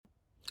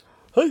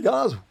Hey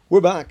guys, we're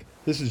back.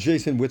 This is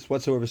Jason with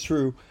Whatsoever is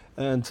True,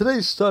 and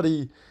today's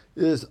study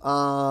is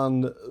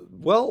on,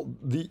 well,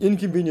 the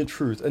inconvenient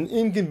truth. An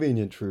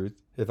inconvenient truth,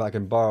 if I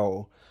can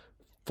borrow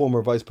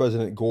former Vice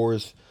President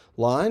Gore's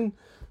line,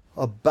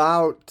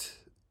 about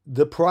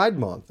the Pride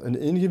Month. An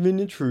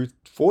inconvenient truth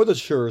for the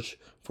church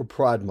for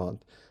Pride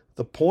Month.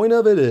 The point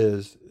of it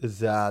is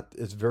that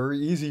it's very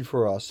easy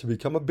for us to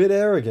become a bit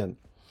arrogant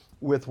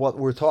with what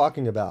we're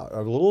talking about, or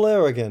a little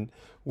arrogant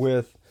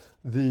with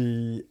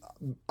the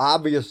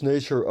obvious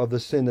nature of the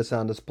sin that's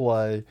on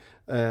display,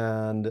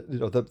 and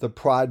the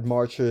pride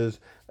marches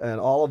and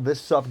all of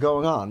this stuff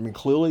going on. I mean,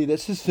 clearly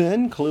this is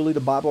sin. Clearly the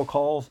Bible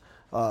calls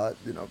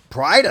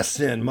pride a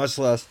sin, much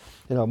less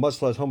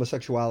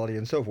homosexuality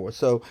and so forth.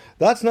 So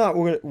that's not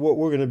what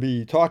we're going to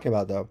be talking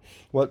about, though.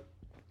 What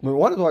we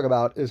want to talk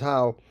about is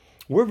how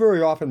we're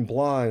very often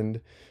blind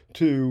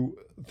to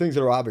things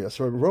that are obvious.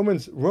 So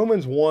Romans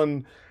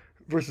 1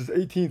 verses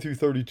 18 through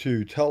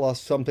 32 tell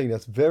us something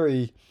that's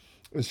very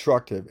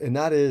instructive, and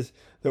that is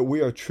that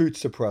we are truth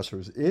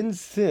suppressors. In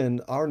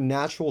sin, our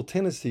natural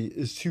tendency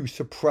is to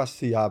suppress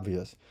the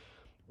obvious.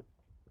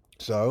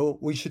 So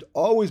we should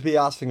always be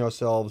asking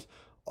ourselves,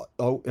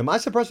 oh, am I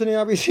suppressing the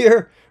obvious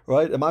here?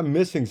 Right? Am I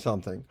missing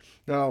something?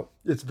 Now,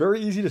 it's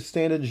very easy to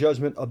stand in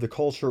judgment of the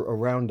culture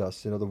around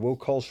us. The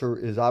woke culture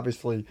is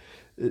obviously,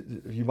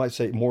 you might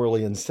say,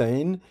 morally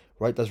insane,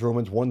 right? That's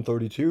Romans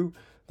 1:32.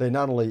 They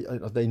not only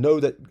they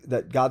know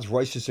that God's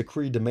righteous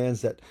decree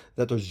demands that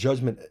there's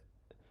judgment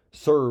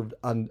served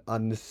on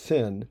this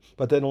sin,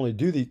 but they not only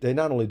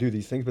do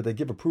these things, but they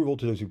give approval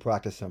to those who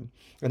practice them.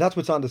 And that's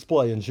what's on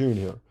display in June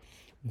here.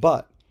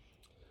 But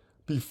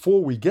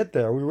before we get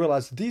there, we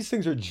realize these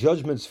things are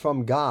judgments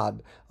from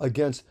God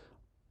against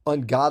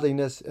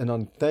ungodliness and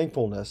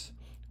unthankfulness,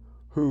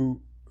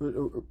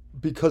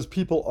 because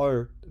people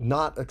are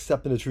not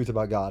accepting the truth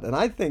about God. And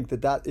I think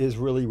that is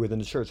really within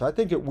the church. I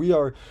think that we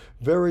are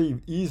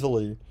very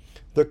easily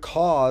the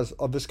cause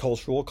of this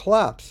cultural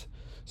collapse.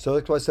 So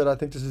that's why I said I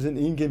think this is an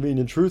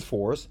inconvenient truth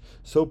for us.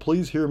 So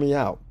please hear me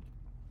out.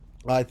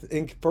 I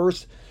think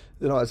first,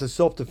 as a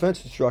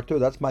self-defense instructor,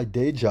 that's my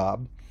day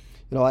job.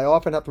 I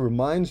often have to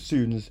remind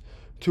students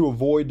to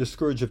avoid the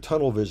scourge of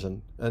tunnel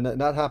vision. And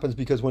that happens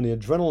because when the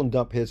adrenaline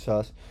dump hits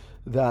us,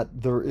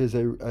 that there is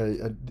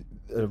a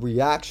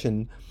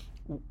reaction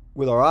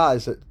with our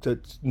eyes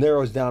that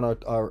narrows down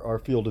our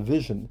field of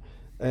vision.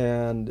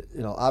 And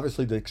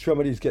obviously the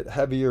extremities get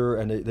heavier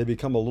and they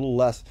become a little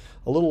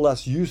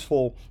less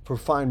useful for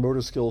fine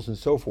motor skills and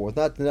so forth.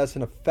 That's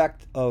an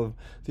effect of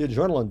the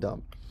adrenaline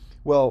dump.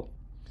 Well,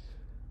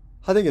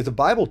 I think as a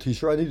Bible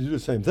teacher, I need to do the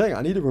same thing.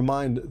 I need to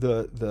remind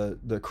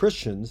the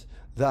Christians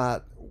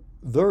that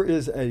there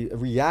is a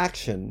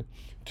reaction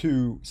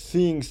to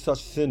seeing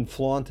such sin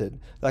flaunted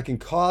that can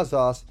cause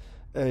us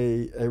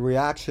a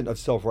reaction of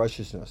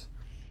self-righteousness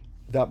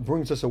that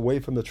brings us away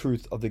from the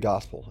truth of the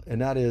gospel.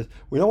 And that is,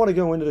 we don't want to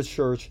go into the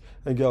church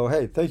and go,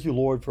 hey, thank you,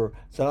 Lord, for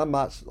saying I'm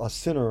not a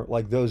sinner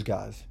like those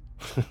guys,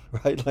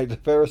 right? Like the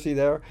Pharisee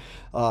there.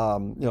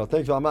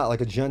 Thank you, I'm not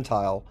like a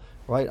Gentile,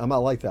 right? I'm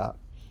not like that.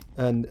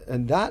 And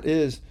that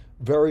is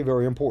very,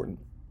 very important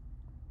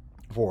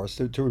for us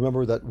to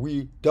remember that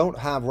we don't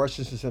have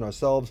righteousness in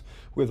ourselves.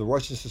 We have the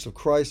righteousness of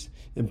Christ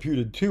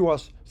imputed to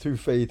us through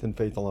faith and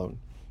faith alone,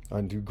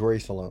 and through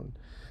grace alone.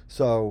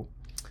 So,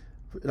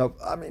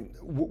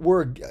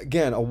 we're,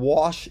 again,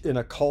 awash in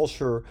a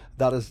culture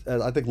that is,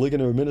 I think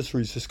Ligonier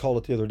Ministries just called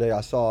it the other day,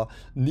 I saw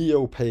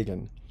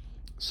neo-pagan.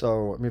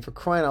 So, for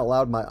crying out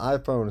loud, my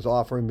iPhone is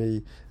offering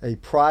me a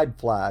pride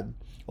flag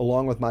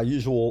along with my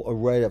usual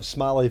array of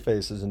smiley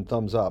faces and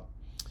thumbs up.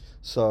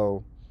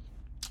 So,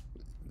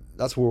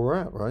 that's where we're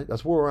at, right?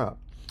 That's where we're at.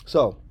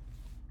 So,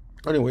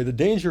 anyway, the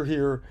danger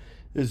here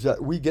is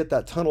that we get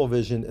that tunnel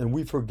vision and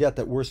we forget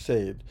that we're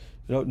saved.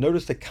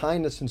 Notice the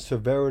kindness and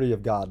severity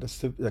of God,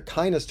 the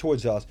kindness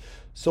towards us,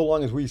 so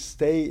long as we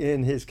stay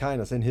in His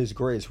kindness and His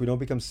grace. We don't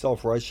become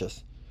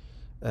self-righteous.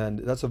 And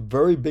that's a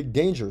very big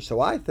danger. So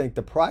I think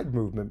the pride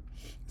movement,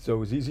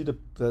 so it's easy to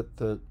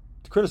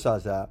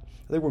criticize that.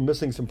 I think we're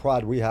missing some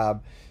pride we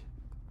have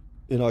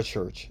in our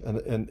church and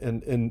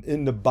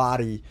in the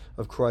body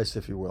of Christ,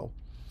 if you will.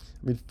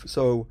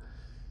 So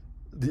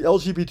the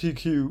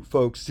LGBTQ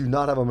folks do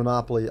not have a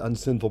monopoly on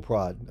sinful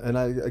pride.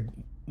 And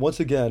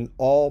once again,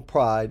 all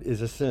pride is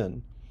a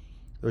sin.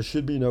 There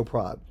should be no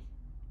pride.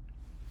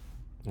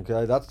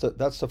 Okay,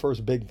 that's the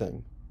first big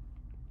thing.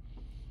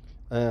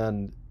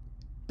 And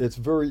it's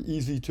very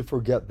easy to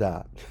forget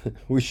that.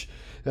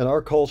 In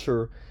our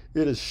culture,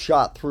 it is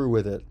shot through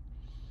with it.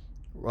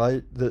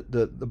 Right?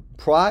 The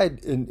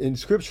pride in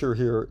Scripture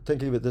here,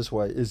 thinking of it this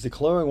way, is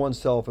declaring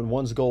oneself and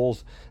one's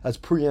goals as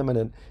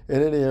preeminent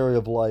in any area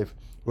of life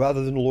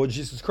rather than the Lord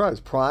Jesus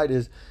Christ. Pride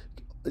is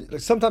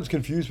sometimes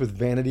confused with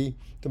vanity.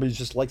 Somebody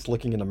just likes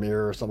looking in a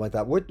mirror or something like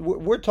that.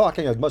 We're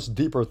talking a much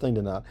deeper thing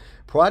than that.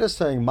 Pride is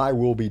saying, my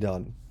will be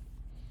done.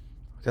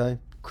 Okay?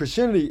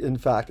 Christianity, in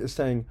fact, is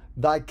saying,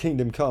 thy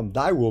kingdom come,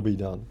 thy will be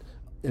done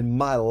in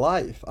my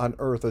life on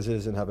earth as it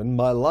is in heaven.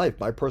 My life,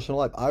 my personal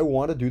life, I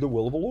want to do the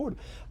will of the Lord.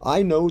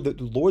 I know that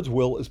the Lord's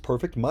will is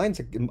perfect.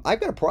 I've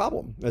got a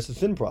problem. That's a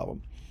sin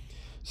problem.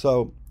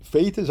 So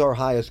faith is our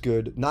highest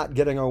good, not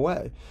getting our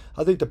way.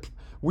 I think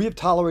we have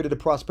tolerated the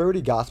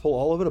prosperity gospel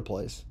all over the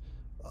place.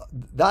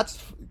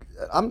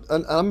 I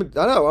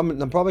know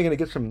I'm probably going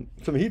to get some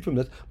heat from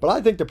this, but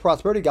I think the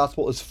prosperity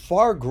gospel is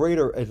far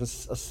greater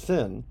as a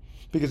sin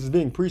because it's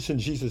being preached in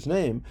Jesus'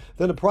 name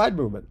than the pride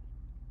movement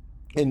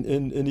in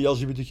the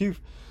LGBTQ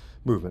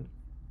movement.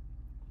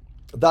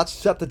 That's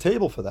set the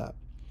table for that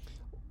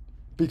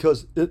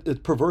because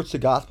it perverts the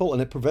gospel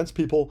and it prevents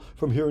people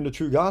from hearing the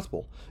true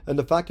gospel. And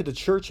the fact that the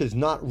church has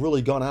not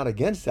really gone out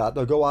against that,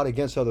 they'll go out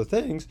against other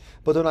things,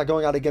 but they're not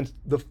going out against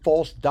the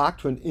false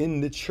doctrine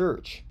in the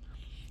church.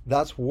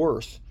 That's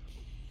worse.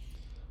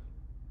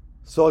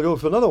 So I'll go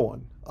for another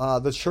one.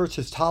 The church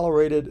has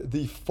tolerated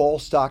the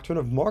false doctrine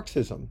of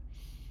Marxism.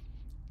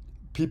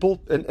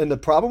 People, and the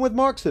problem with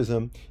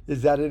Marxism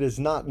is that it is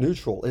not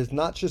neutral. It's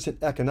not just an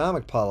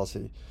economic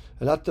policy.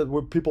 And that's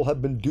where people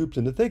have been duped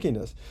into thinking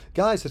this.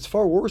 Guys, it's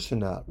far worse than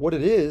that. What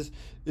it is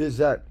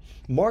that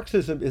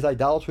Marxism is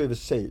idolatry of a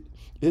state.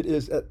 It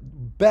is, at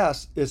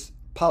best, it's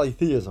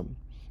polytheism.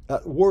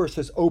 At worst,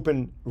 it's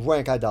open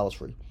rank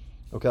idolatry.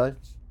 Okay?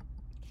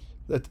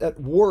 At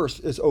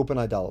worst, it's open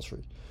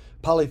idolatry.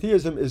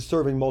 Polytheism is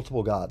serving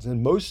multiple gods.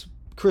 And most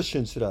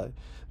Christians today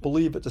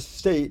believe that the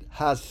state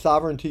has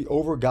sovereignty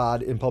over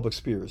God in public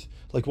spheres.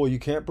 Like, well, you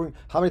can't bring...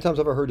 How many times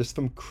have I heard this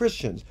from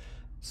Christians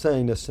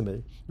saying this to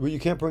me? Well, you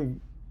can't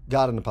bring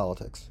God into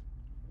politics.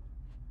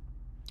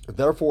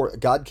 Therefore,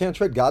 God can't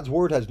trade. God's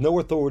word has no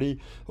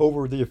authority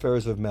over the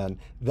affairs of men.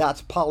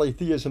 That's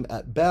polytheism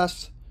at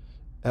best.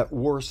 At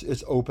worst,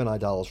 it's open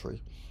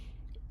idolatry.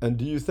 And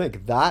do you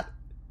think that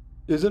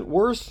isn't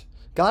worse?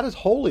 God is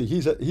holy.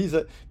 He's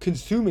a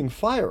consuming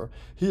fire.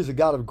 He is a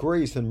God of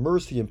grace and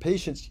mercy and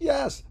patience.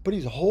 Yes, but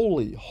he's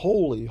holy,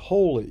 holy,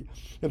 holy.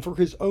 And for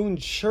his own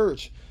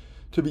church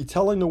to be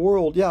telling the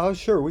world, yeah,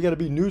 sure, we got to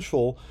be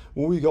neutral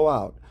when we go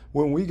out.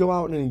 When we go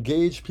out and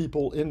engage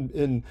people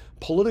in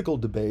political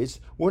debates,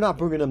 we're not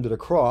bringing them to the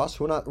cross.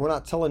 We're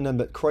not telling them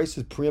that Christ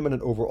is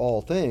preeminent over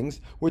all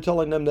things. We're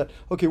telling them that,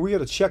 okay, we got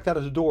to check that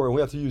at the door and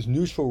we have to use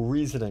neutral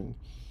reasoning.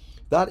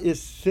 That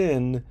is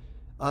sin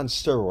on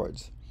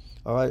steroids.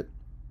 All right.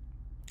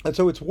 And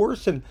so it's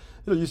worse than,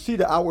 you see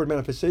the outward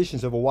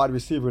manifestations of a wide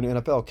receiver in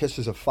the NFL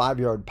catches a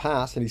 5-yard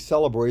pass and he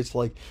celebrates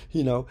like,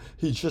 he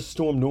just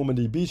stormed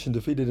Normandy Beach and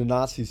defeated the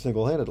Nazis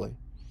single-handedly,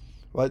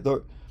 right?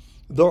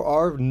 There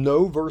are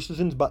no verses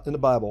in the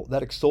Bible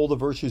that extol the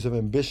virtues of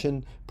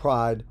ambition,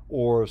 pride,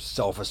 or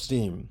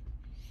self-esteem.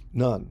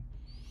 None.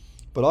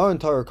 But our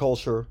entire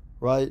culture,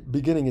 right,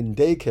 beginning in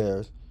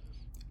daycares,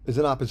 is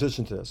in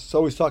opposition to this.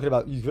 So he's talking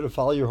about you got to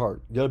follow your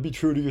heart. You got to be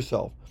true to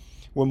yourself.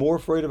 We're more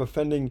afraid of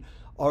offending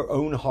our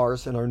own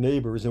hearts and our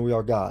neighbors than we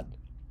are God.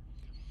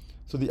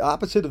 So the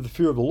opposite of the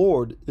fear of the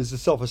Lord is the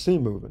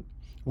self-esteem movement.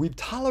 We've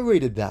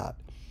tolerated that.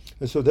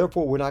 And so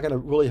therefore we're not going to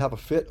really have a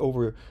fit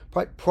over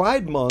Pride.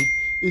 Pride Month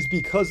is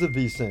because of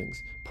these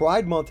things.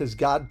 Pride Month is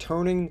God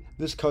turning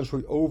this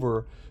country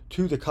over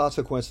to the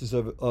consequences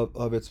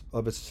of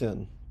its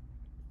sin.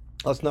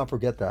 Let's not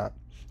forget that.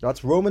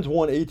 That's Romans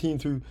 1:18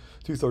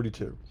 through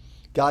 32.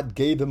 God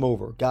gave them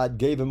over. God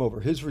gave them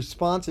over. His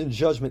response in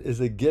judgment is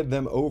to give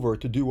them over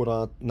to do what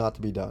ought not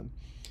to be done.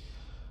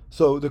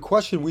 So the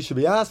question we should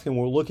be asking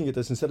when we're looking at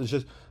this, instead of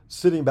just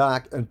sitting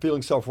back and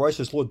feeling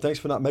self-righteous, Lord, thanks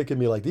for not making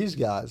me like these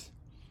guys,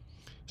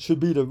 should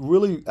be to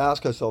really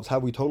ask ourselves,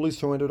 have we totally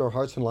surrendered our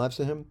hearts and lives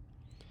to him?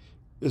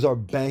 Is our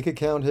bank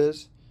account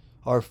his?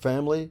 Our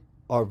family?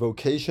 Our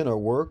vocation? Our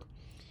work?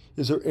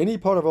 Is there any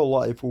part of our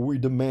life where we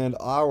demand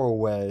our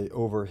way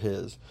over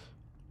his?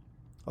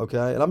 Okay,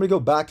 and I'm going to go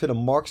back to the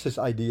Marxist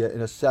idea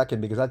in a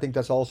second because I think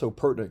that's also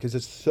pertinent because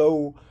it's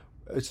so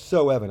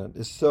evident.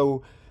 It's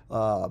so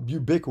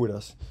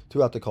ubiquitous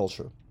throughout the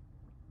culture.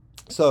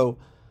 So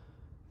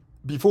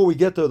before we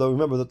get there, though,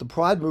 remember that the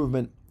Pride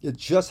movement, it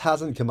just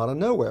hasn't come out of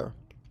nowhere.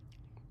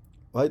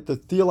 Right? The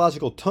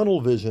theological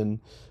tunnel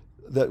vision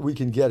that we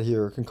can get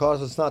here can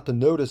cause us not to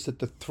notice that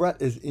the threat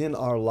is in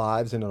our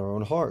lives and in our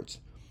own hearts.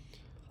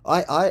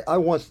 I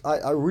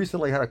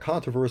recently had a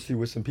controversy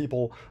with some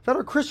people that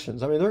are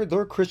Christians. I mean,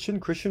 they're a Christian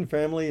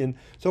family and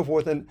so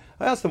forth. And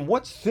I asked them,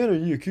 "What sin are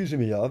you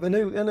accusing me of?" And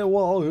they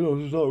well,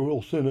 it's not a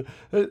real sin.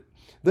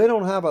 They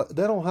don't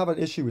have an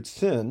issue with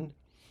sin.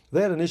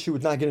 They had an issue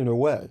with not getting their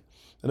way,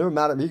 and they were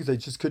mad at me because they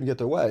just couldn't get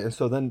their way. And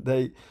so then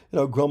they,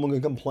 grumbling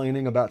and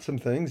complaining about some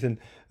things. And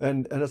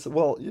I said,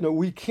 well,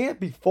 we can't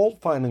be fault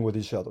finding with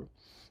each other.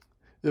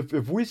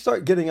 If we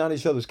start getting on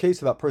each other's case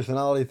about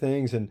personality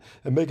things and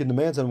making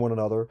demands on one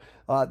another,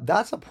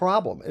 that's a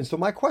problem. And so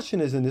my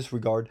question is in this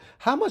regard,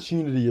 how much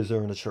unity is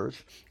there in the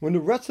church? When the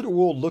rest of the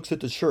world looks at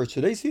the church, do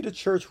they see the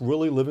church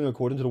really living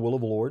according to the will of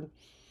the Lord?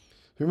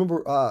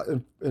 Remember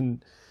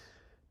in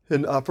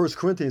 1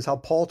 Corinthians how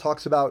Paul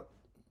talks about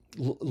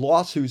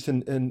lawsuits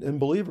in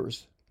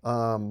believers.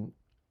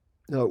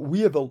 We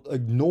have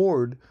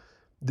ignored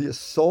the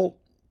assault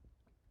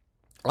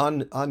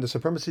on the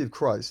supremacy of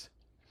Christ,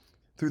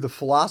 through the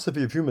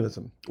philosophy of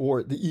humanism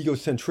or the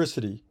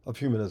egocentricity of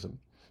humanism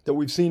that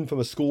we've seen from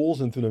the schools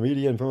and through the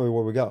media and from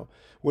everywhere we go,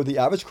 where the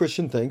average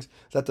Christian thinks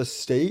that the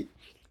state,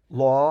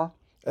 law,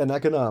 and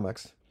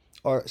economics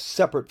are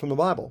separate from the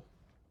Bible.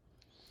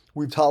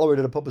 We've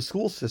tolerated a public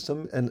school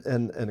system and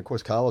of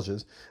course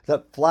colleges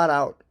that flat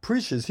out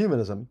preaches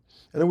humanism.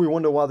 And then we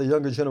wonder why the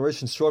younger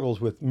generation struggles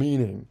with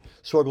meaning,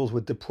 struggles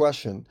with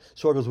depression,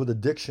 struggles with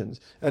addictions,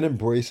 and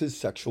embraces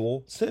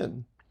sexual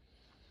sin.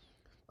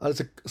 As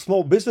a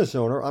small business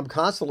owner, I'm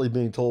constantly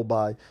being told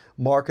by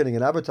marketing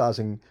and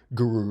advertising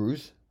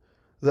gurus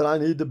that I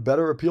need to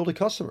better appeal to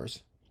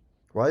customers,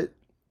 right?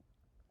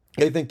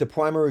 They think the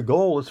primary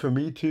goal is for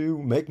me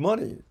to make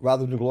money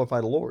rather than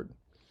glorify the Lord.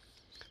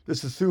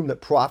 Just assume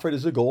that profit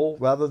is a goal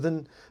rather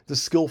than the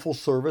skillful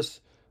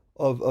service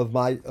of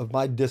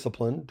my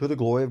discipline to the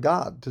glory of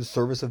God, to the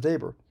service of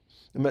neighbor.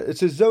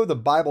 It's as though the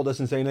Bible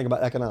doesn't say anything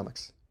about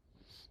economics.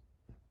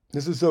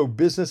 It's as though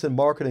business and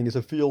marketing is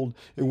a field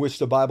in which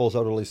the Bible is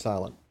utterly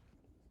silent.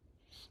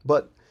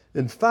 But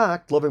in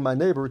fact, loving my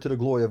neighbor to the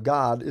glory of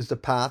God is the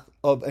path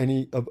of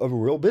a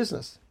real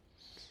business.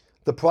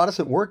 The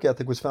Protestant work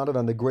ethic was founded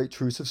on the great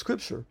truths of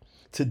Scripture.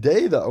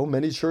 Today, though,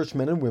 many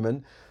churchmen and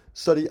women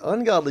study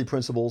ungodly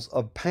principles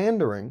of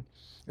pandering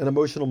and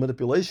emotional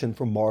manipulation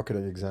for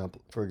marketing,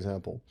 for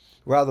example,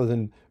 rather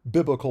than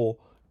biblical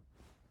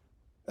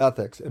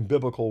ethics and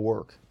biblical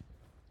work.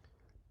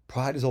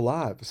 Pride is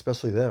alive,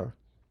 especially there.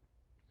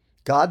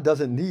 God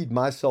doesn't need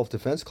my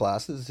self-defense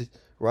classes,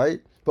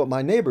 right? But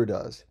my neighbor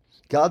does.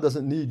 God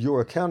doesn't need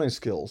your accounting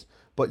skills,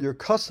 but your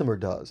customer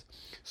does.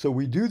 So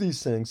we do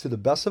these things to the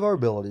best of our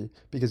ability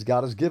because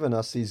God has given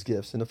us these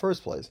gifts in the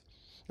first place.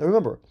 And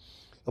remember,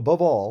 above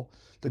all,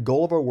 the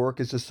goal of our work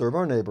is to serve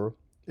our neighbor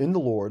in the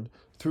Lord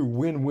through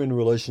win-win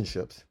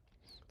relationships.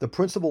 The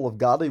principle of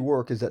godly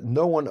work is that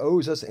no one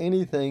owes us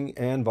anything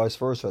and vice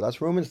versa. That's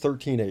Romans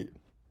 13:8.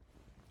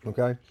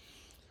 Okay?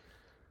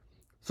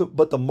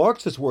 But the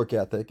Marxist work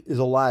ethic is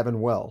alive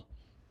and well.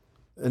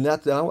 And I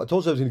told you I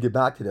was going to get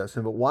back to this.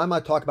 But why am I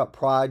talking about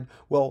pride?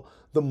 Well,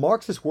 the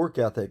Marxist work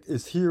ethic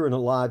is here and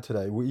alive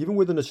today, even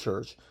within the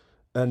church,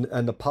 and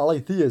the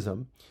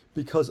polytheism,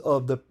 because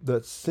of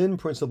the sin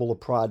principle of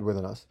pride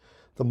within us.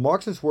 The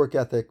Marxist work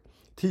ethic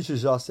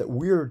teaches us that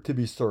we're to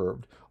be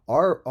served.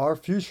 Our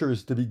future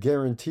is to be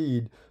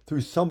guaranteed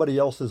through somebody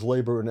else's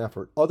labor and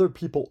effort. Other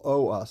people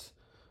owe us,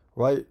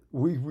 right?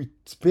 We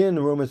spin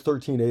Romans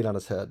 13:8 on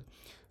its head.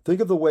 Think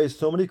of the way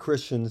so many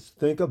Christians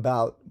think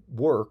about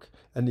work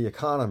and the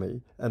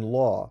economy and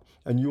law,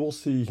 and you will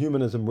see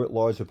humanism writ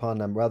large upon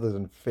them rather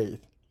than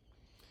faith.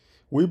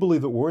 We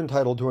believe that we're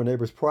entitled to our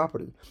neighbor's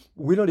property.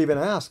 We don't even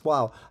ask,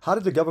 wow, how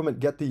did the government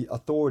get the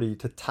authority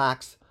to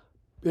tax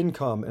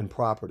income and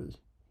property?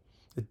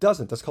 It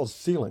doesn't. That's called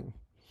stealing.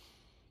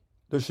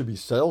 There should be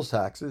sales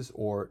taxes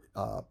or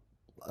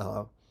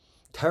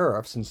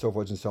tariffs and so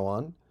forth and so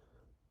on.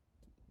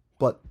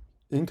 But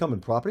income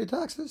and property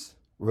taxes?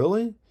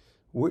 Really?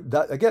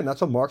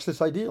 That's a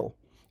Marxist ideal.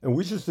 And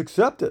we just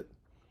accept it.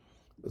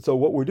 So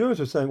what we're doing is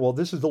we're saying, well,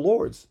 this is the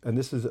Lord's. And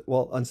this is,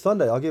 well, on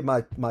Sunday, I'll give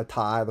my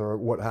tithe or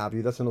what have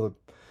you. That's another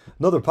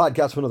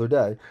podcast for another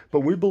day.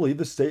 But we believe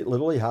the state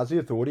literally has the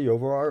authority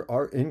over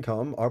our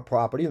income, our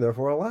property, and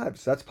therefore our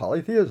lives. That's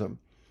polytheism.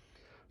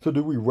 So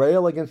do we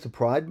rail against the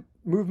pride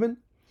movement,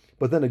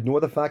 but then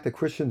ignore the fact that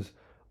Christians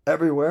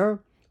everywhere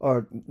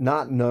are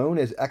not known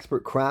as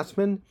expert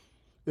craftsmen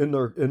in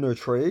their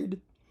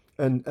trade,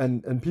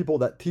 and people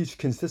that teach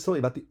consistently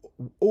about the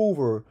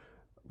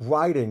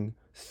overriding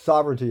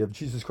sovereignty of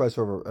Jesus Christ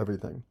over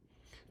everything?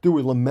 Do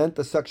we lament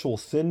the sexual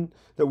sin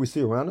that we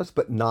see around us,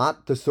 but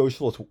not the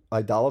socialist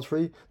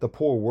idolatry, the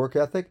poor work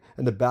ethic,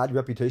 and the bad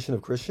reputation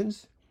of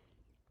Christians?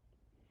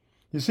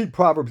 You see,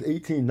 Proverbs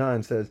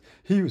 18:9 says,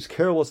 "He who's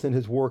careless in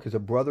his work is a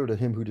brother to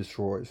him who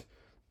destroys."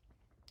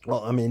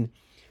 Well, I mean,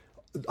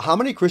 how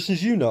many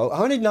Christians you know,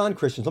 how many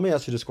non-Christians, let me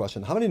ask you this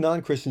question, how many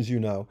non-Christians you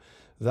know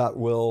that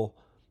will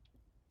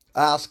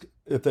ask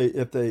if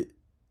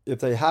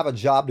they have a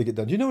job to get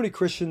done? Do you know any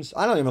Christians?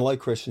 I don't even like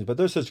Christians, but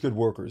they're such good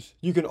workers.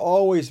 You can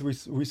always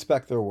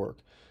respect their work.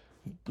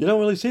 You don't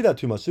really see that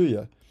too much, do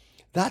you?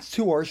 That's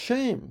to our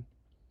shame.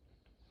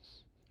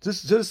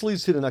 This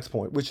leads to the next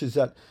point, which is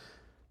that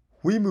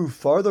we move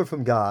farther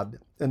from God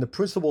and the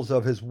principles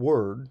of His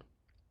Word,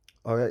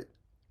 all right,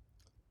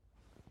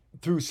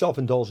 through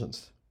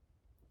self-indulgence.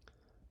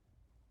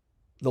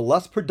 The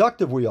less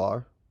productive we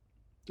are,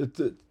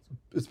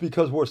 it's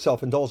because we're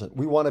self-indulgent.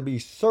 We want to be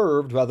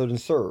served rather than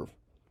serve.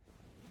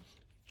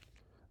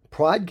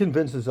 Pride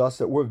convinces us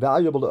that we're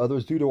valuable to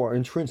others due to our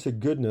intrinsic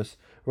goodness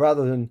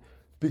rather than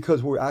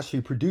because we're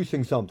actually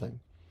producing something.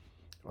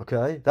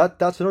 Okay,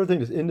 that's another thing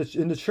that's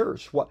in the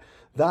church.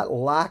 That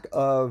lack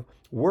of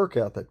work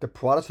ethic, the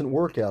Protestant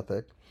work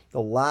ethic,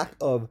 the lack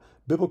of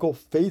biblical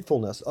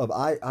faithfulness of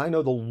I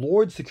know the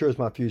Lord secures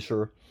my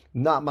future,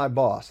 not my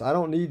boss. I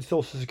don't need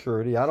Social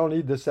Security. I don't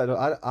need this.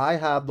 I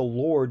have the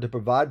Lord to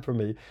provide for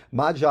me.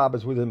 My job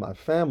is within my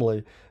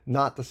family,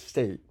 not the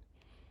state.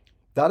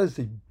 That is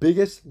the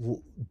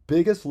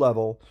biggest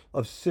level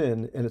of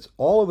sin, and it's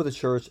all over the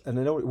church, and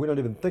we don't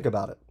even think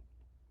about it.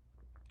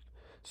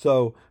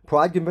 So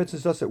pride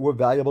convinces us that we're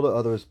valuable to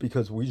others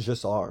because we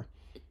just are.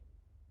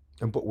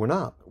 But we're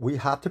not. We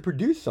have to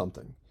produce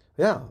something.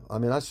 Yeah, I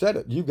mean, I said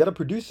it. You've got to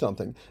produce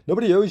something.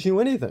 Nobody owes you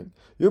anything.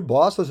 Your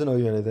boss doesn't owe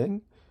you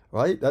anything,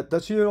 right?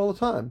 That's you all the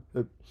time.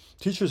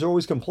 Teachers are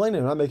always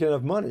complaining, I'm not making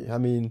enough money. I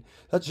mean,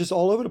 that's just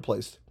all over the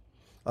place.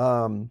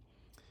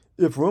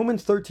 If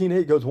Romans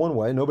 13:8 goes one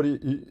way, nobody,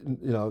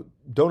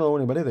 don't owe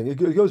anybody anything.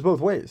 It goes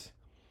both ways.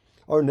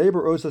 Our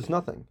neighbor owes us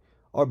nothing.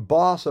 Our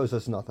boss owes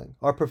us nothing.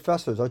 Our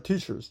professors, our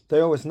teachers,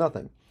 they owe us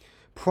nothing.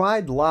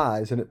 Pride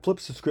lies and it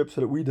flips the script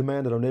so that we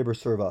demand that our neighbors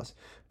serve us.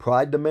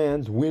 Pride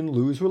demands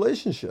win-lose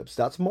relationships.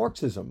 That's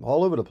Marxism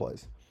all over the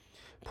place.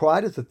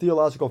 Pride is the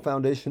theological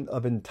foundation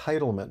of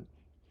entitlement.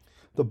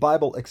 The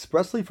Bible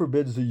expressly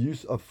forbids the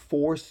use of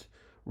force,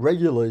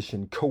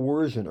 regulation,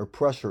 coercion, or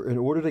pressure in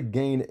order to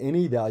gain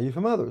any value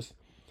from others.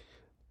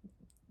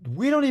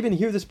 We don't even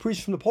hear this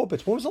preached from the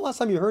pulpits. When was the last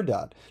time you heard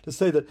that? To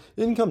say that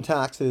income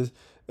taxes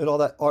and all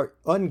that are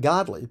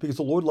ungodly because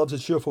the Lord loves a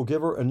cheerful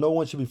giver and no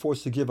one should be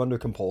forced to give under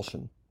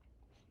compulsion.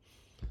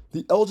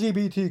 The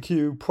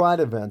LGBTQ pride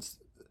events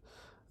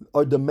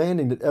are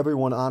demanding that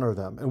everyone honor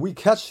them. And we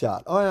catch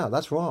that. Oh yeah,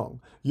 that's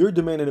wrong. You're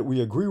demanding that we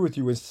agree with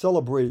you and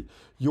celebrate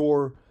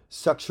your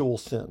sexual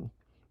sin.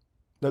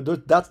 Now,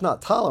 that's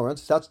not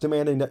tolerance. That's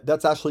demanding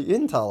that's actually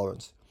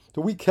intolerance.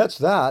 So we catch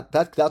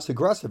that's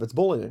aggressive. It's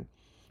bullying.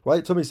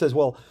 Right? Somebody says,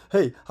 well,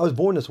 hey, I was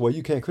born this way.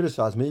 You can't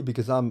criticize me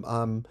because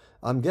I'm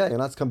gay.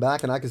 And I come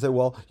back and I can say,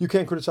 well, you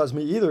can't criticize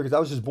me either because I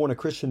was just born a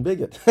Christian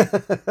bigot.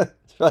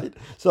 Right?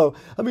 So,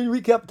 I mean,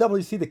 we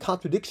definitely see the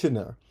contradiction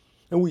there.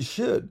 And we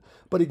should.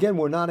 But again,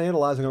 we're not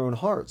analyzing our own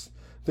hearts.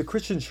 The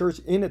Christian church,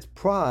 in its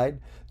pride,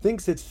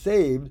 thinks it's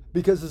saved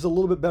because it's a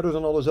little bit better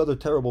than all those other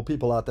terrible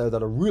people out there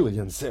that are really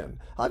in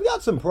sin. I've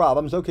got some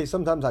problems. Okay,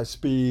 sometimes I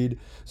speed.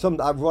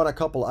 I've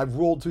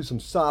rolled through some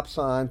stop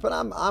signs, but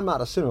I'm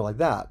not a sinner like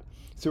that.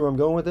 See where I'm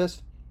going with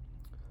this?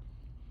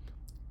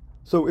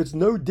 So it's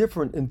no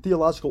different in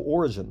theological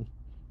origin,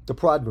 the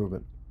pride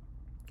movement,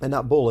 and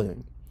not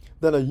bullying,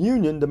 than a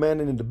union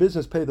demanding that the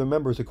business pay their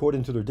members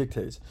according to their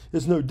dictates.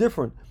 It's no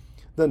different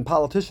than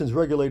politicians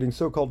regulating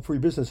so-called free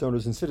business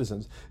owners and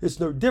citizens.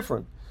 It's no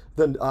different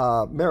than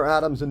Mayor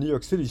Adams in New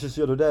York City just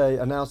the other day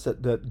announced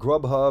that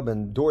Grubhub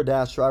and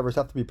DoorDash drivers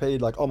have to be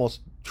paid like almost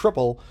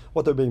triple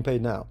what they're being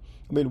paid now.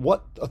 I mean,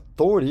 what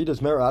authority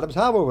does Mayor Adams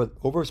have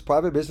over his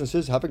private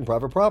businesses having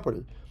private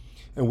property?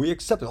 And we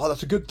accept it. Oh,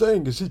 that's a good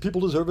thing because these people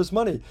deserve this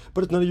money.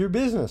 But it's none of your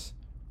business.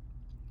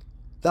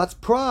 That's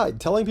pride,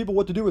 telling people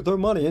what to do with their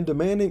money and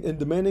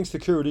demanding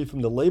security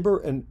from the labor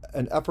and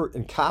effort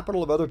and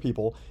capital of other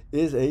people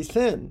is a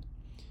sin.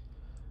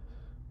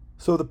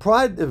 So the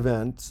pride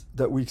event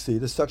that we see,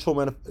 the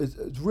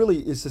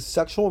is the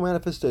sexual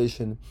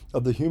manifestation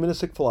of the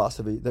humanistic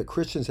philosophy that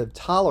Christians have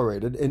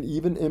tolerated and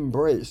even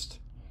embraced.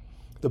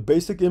 The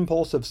basic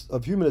impulse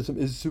of humanism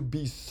is to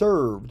be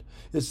served.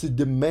 It's to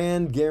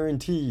demand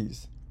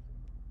guarantees.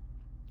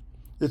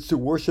 It's to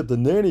worship the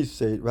nanny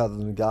state rather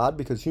than God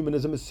because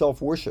humanism is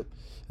self-worship.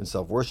 And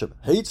self-worship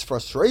hates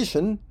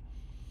frustration.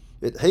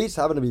 It hates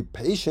having to be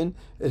patient.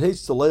 It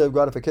hates delay of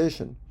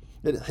gratification.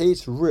 It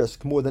hates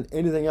risk more than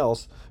anything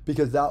else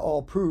because that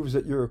all proves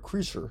that you're a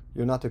creature.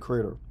 You're not the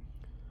creator.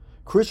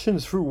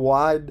 Christians threw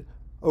wide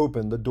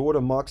open the door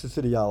to Marxist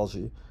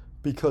ideology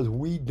because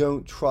we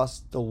don't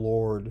trust the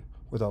Lord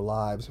with our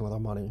lives and with our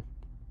money.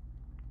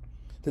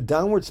 The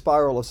downward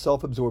spiral of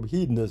self-absorbed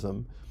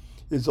hedonism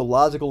is the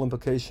logical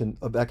implication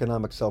of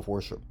economic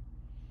self-worship.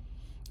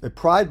 A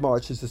pride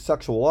march is the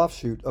sexual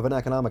offshoot of an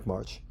economic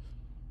march.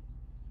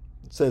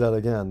 Let's say that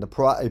again. A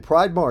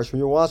pride march, when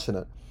you're watching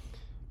it,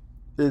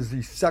 is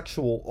the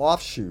sexual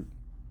offshoot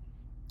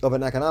of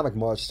an economic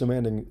march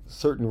demanding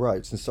certain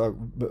rights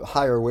and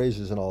higher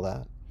wages and all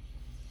that.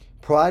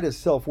 Pride is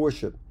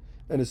self-worship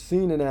and is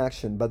seen in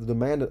action by the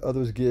demand that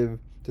others give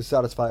to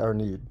satisfy our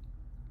need.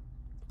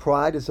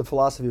 Pride is the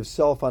philosophy of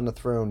self on the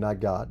throne,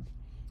 not God.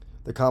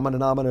 The common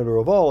denominator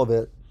of all of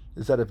it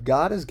is that if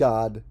God is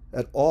God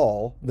at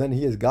all, then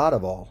he is God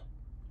of all.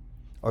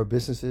 Our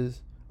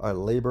businesses, our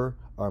labor,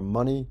 our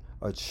money,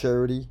 our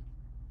charity,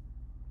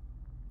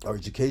 our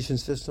education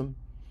system.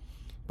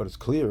 But it's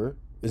clear,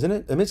 isn't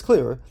it? I mean, it's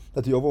clear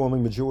that the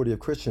overwhelming majority of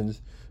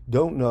Christians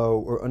don't know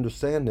or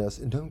understand this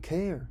and don't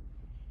care.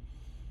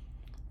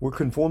 We're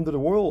conformed to the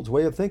world's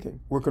way of thinking.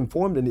 We're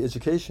conformed in the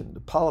education, the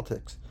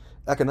politics,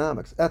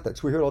 economics,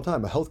 ethics. We hear it all the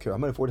time. Healthcare.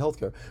 I'm going to afford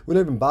healthcare. We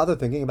don't even bother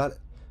thinking about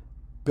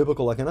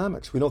biblical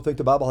economics. We don't think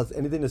the Bible has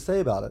anything to say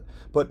about it.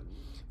 But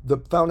the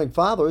founding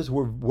fathers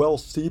were well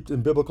steeped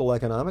in biblical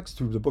economics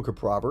through the book of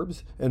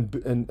Proverbs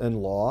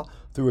and law,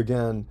 through,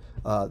 again,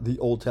 the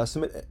Old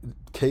Testament,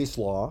 case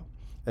law,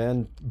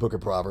 and book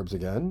of Proverbs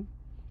again.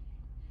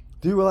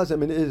 Do you realize,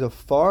 it is a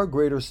far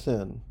greater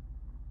sin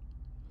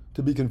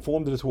to be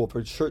conformed to this world,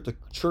 for the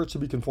church to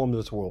be conformed to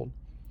this world,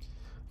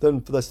 than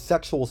for the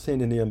sexual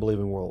sin in the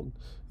unbelieving world.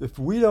 If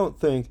we don't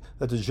think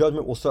that the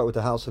judgment will start with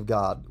the house of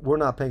God, we're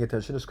not paying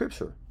attention to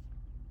Scripture.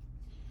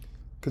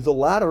 Because the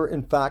latter,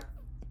 in fact,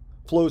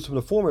 flows from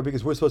the former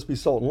because we're supposed to be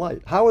salt and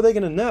light. How are they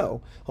going to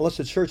know unless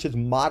the church is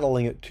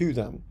modeling it to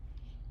them?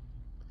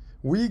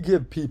 We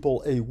give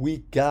people a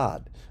weak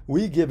God.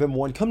 We give him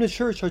one. Come to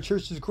church. Our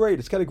church is great.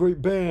 It's got a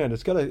great band.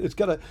 It's got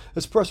a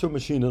espresso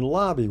machine in the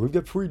lobby. We've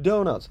got free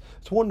donuts.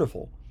 It's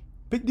wonderful.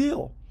 Big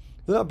deal.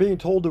 They're not being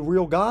told the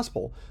real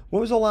gospel.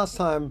 When was the last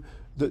time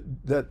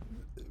that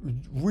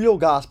real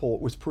gospel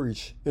was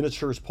preached in a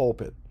church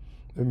pulpit?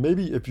 And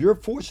maybe if you're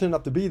fortunate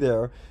enough to be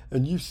there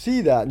and you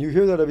see that and you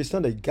hear that every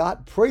Sunday,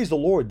 God, praise the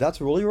Lord,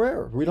 that's really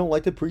rare. We don't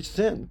like to preach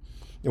sin.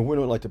 And we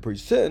don't like to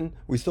preach sin.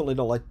 We certainly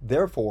don't like,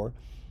 therefore,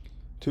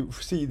 to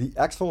see the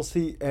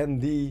excellency and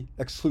the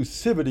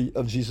exclusivity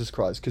of Jesus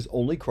Christ, because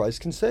only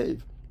Christ can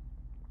save.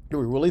 Do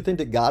we really think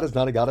that God is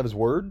not a God of his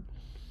word?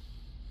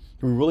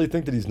 Do we really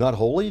think that he's not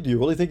holy? Do you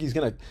really think he's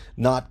going to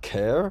not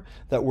care,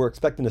 that we're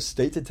expecting a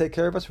state to take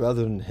care of us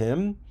rather than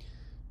him?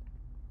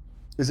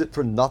 Is it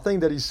for nothing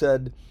that he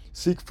said,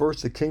 seek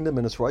first the kingdom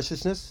and its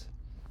righteousness,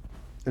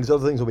 and these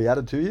other things will be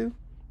added to you?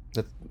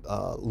 That's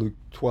Luke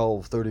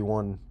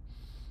 12:31,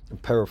 I'm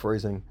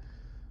paraphrasing.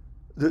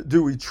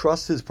 Do we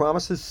trust his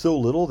promises so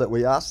little that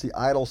we ask the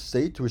idle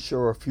state to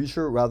assure our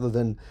future rather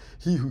than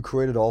he who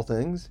created all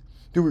things?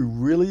 Do we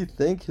really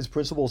think his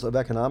principles of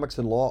economics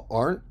and law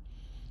aren't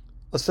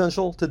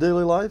essential to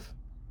daily life?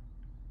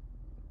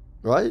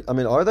 Right? I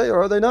mean, are they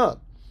or are they not?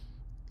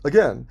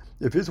 Again,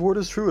 if his word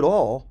is true at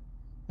all,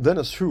 then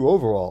it's true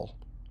overall.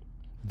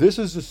 This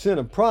is the sin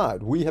of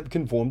pride. We have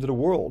conformed to the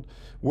world.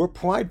 We're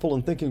prideful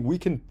in thinking we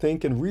can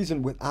think and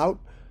reason without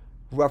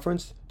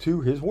reference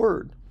to his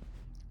word.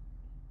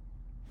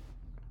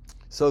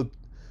 So,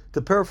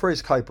 to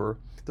paraphrase Kuyper,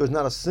 there's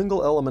not a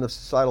single element of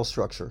societal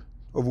structure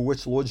over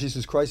which the Lord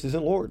Jesus Christ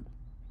isn't Lord.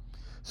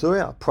 So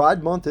yeah,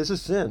 Pride Month is a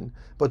sin,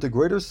 but the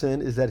greater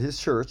sin is that his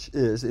church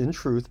is, in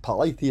truth,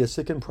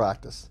 polytheistic in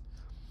practice,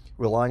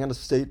 relying on the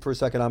state for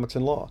its economics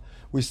and law.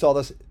 We saw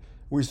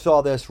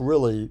this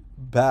really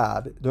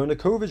bad during the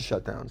COVID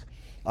shutdowns.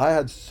 I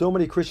had so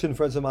many Christian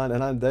friends of mine,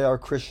 and they are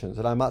Christians,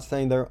 and I'm not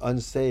saying they're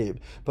unsaved,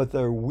 but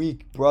they're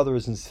weak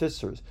brothers and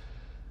sisters.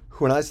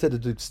 When I said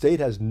that the state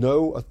has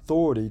no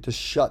authority to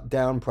shut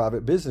down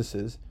private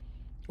businesses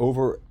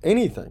over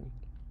anything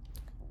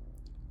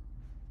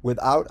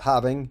without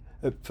having,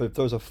 if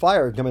there's a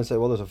fire, come in and say,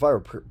 well, there's a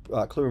fire,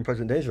 clear and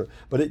present danger,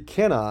 but it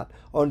cannot,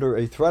 under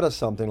a threat of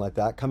something like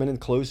that, come in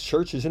and close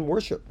churches and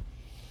worship.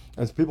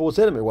 And people would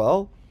say to me,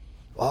 well,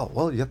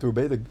 you have to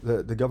obey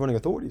the governing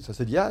authorities. I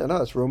said, yeah, no,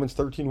 that's Romans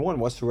 13:1.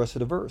 What's the rest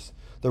of the verse?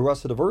 The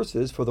rest of the verse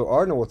is, for there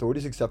are no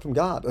authorities except from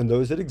God, and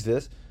those that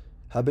exist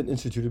have been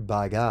instituted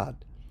by God.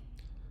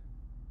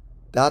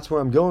 That's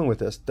where I'm going with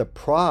this. The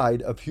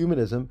pride of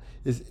humanism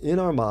is in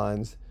our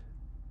minds,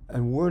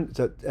 and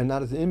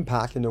that is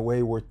impacting the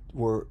way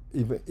we're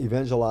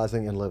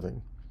evangelizing and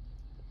living.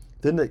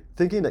 Then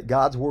thinking that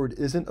God's word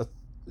isn't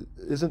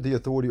the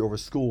authority over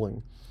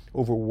schooling,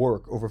 over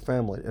work, over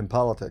family, and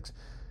politics,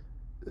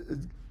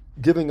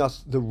 giving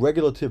us the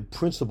regulative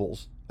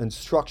principles and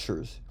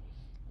structures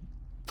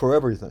for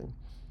everything.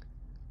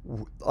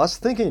 Us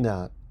thinking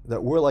that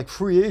we're like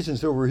free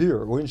agents over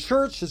here. We're in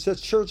church, it's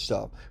just church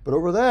stuff. But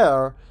over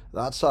there,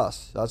 that's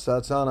us. That's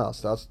on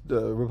us. That's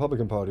the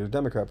Republican Party or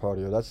Democrat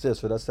Party, or that's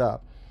this or that's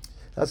that.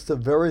 That's the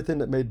very thing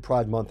that made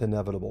Pride Month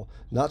inevitable.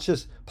 Not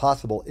just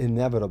possible,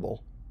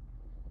 inevitable.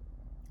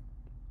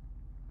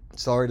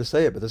 Sorry to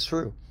say it, but it's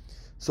true.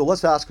 So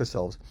let's ask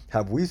ourselves,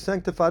 have we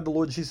sanctified the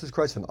Lord Jesus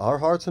Christ in our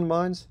hearts and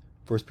minds?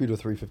 1 Peter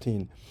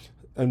 3:15.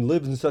 And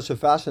lived in such a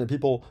fashion that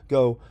people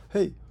go,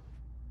 hey,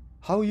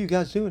 how are you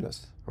guys doing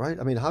this? Right?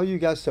 I mean, how are you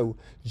guys so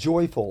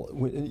joyful,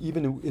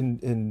 even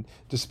in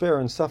despair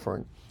and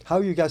suffering? How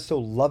are you guys so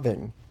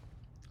loving?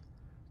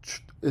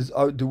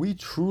 Do we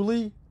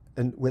truly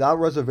and without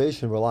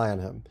reservation rely on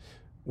him?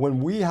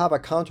 When we have a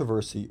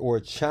controversy or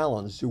a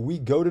challenge, do we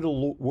go to the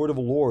word of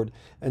the Lord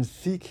and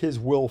seek his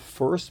will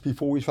first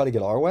before we try to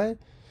get our way?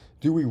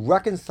 Do we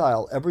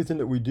reconcile everything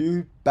that we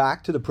do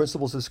back to the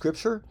principles of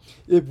Scripture?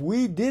 If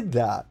we did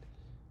that,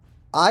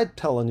 I'm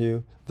telling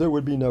you, there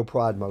would be no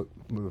pride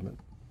movement.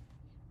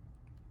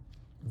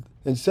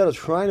 Instead of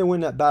trying to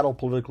win that battle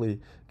politically,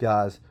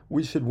 guys,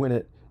 we should win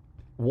it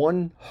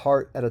one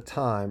heart at a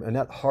time, and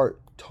that heart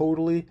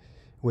totally,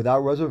 without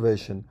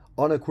reservation,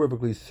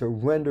 unequivocally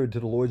surrendered to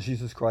the Lord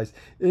Jesus Christ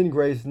in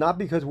grace, not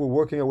because we're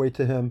working our way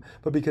to him,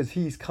 but because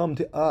he's come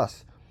to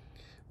us.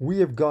 We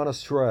have gone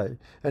astray,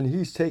 and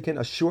he's taken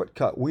a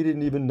shortcut we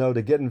didn't even know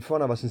to get in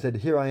front of us and said,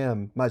 here I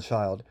am, my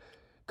child,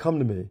 come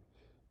to me.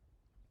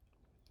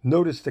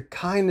 Notice the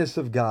kindness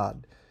of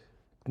God.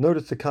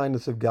 Notice the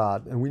kindness of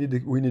God, and we need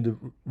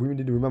to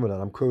remember that.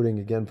 I'm quoting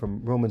again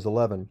from Romans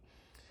 11.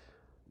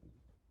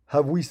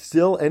 Have we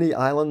still any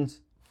island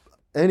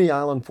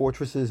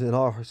fortresses in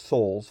our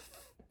souls,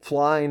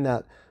 flying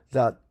that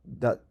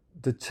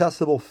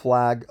detestable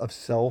flag of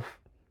self?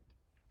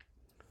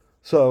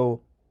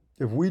 So,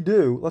 if we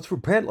do, let's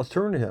repent. Let's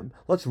turn to him.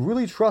 Let's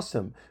really trust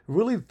him.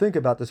 Really think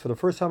about this for the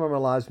first time in our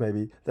lives,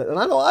 maybe. And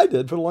I know I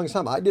did for the longest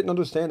time. I didn't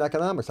understand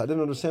economics. I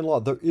didn't understand law.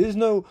 There is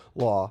no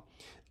law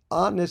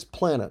on this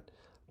planet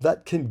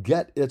that can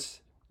get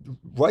its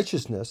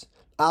righteousness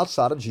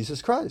outside of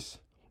Jesus Christ.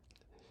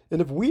 And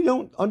if we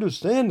don't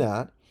understand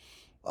that,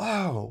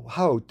 Oh,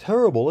 how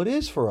terrible it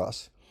is for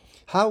us.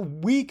 How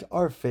weak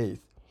our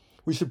faith.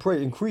 We should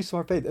pray, increase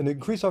our faith. And to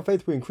increase our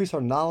faith, we increase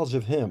our knowledge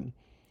of Him,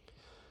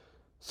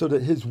 so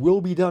that His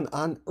will be done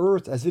on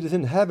earth as it is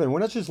in heaven. We're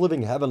not just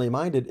living heavenly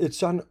minded,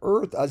 it's on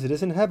earth as it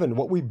is in heaven.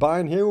 What we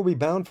bind here will be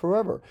bound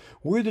forever.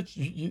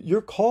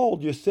 You're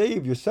called, you're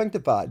saved, you're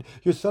sanctified,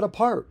 you're set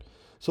apart.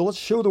 So let's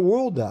show the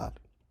world that.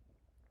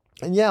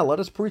 And yeah, let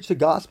us preach the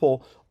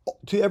gospel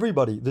to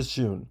everybody this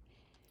June.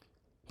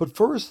 But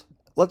first,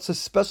 let's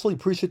especially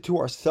preach it to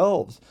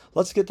ourselves.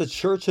 Let's get the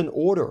church in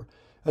order.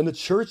 And the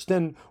church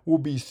then will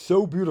be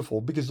so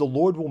beautiful because the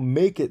Lord will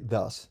make it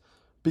thus.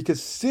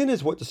 Because sin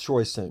is what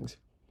destroys things,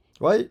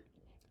 right?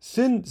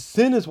 Sin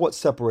is what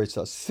separates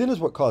us. Sin is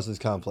what causes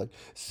conflict.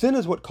 Sin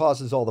is what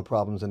causes all the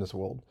problems in this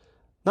world,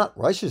 not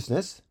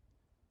righteousness.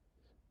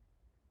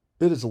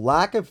 It is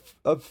lack of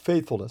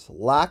faithfulness,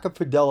 lack of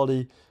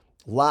fidelity,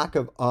 lack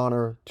of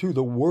honor to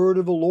the word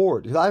of the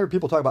Lord. Because I hear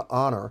people talk about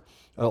honor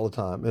all the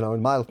time.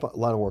 In my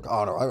line of work,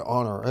 I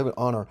have an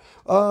honor.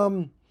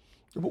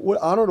 What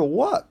honor to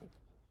what?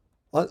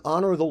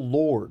 Honor the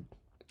Lord.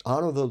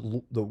 Honor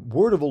the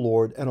word of the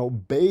Lord and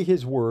obey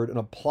His word and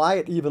apply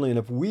it evenly. And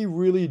if we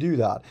really do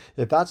that,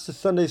 if that's the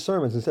Sunday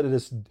sermons instead of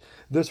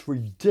this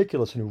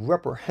ridiculous and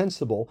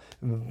reprehensible,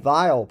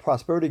 vile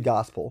prosperity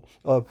gospel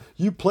of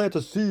you plant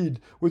a seed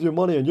with your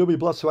money and you'll be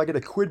blessed, so I get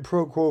a quid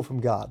pro quo from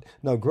God.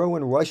 Now grow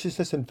in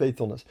righteousness and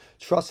faithfulness.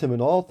 Trust Him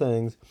in all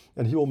things,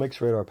 and He will make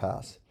straight our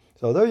paths.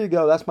 So there you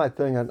go. That's my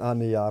thing on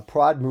the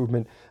pride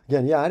movement.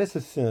 Again, yeah, it is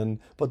a sin,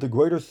 but the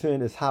greater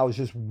sin is how it's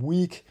just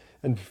weak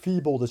and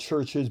feeble the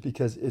church is,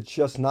 because it's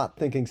just not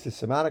thinking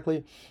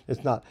systematically.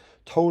 It's not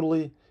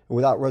totally and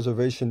without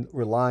reservation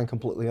relying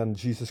completely on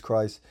Jesus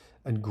Christ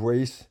and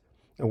grace.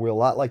 And we're a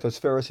lot like those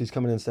Pharisees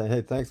coming in and saying,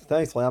 hey,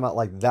 thankfully I'm not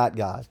like that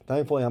guy.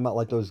 Thankfully I'm not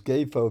like those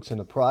gay folks in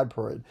the pride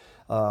parade.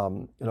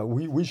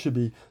 We should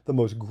be the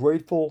most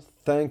grateful,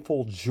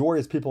 thankful,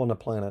 joyous people on the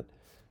planet,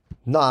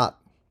 not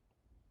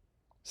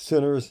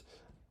sinners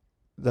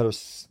that are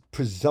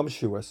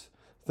presumptuous,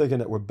 thinking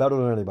that we're better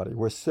than anybody.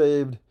 We're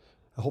saved.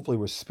 Hopefully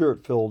we're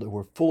spirit-filled and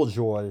we're full of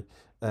joy,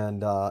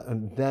 and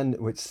then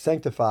it's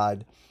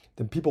sanctified.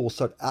 Then people will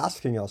start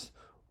asking us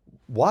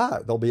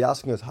why. They'll be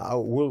asking us, how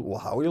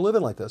are you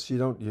living like this? You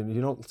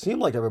don't seem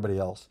like everybody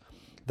else.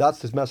 That's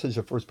this message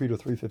of 1 Peter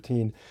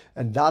 3:15,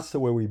 and that's the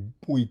way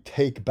we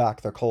take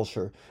back the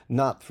culture,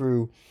 not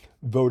through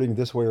voting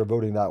this way or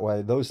voting that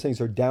way. Those things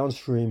are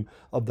downstream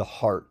of the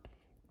heart.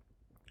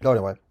 So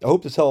anyway, I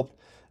hope this helped.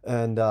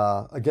 And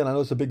again, I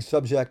know it's a big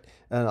subject,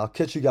 and I'll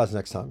catch you guys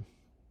next time.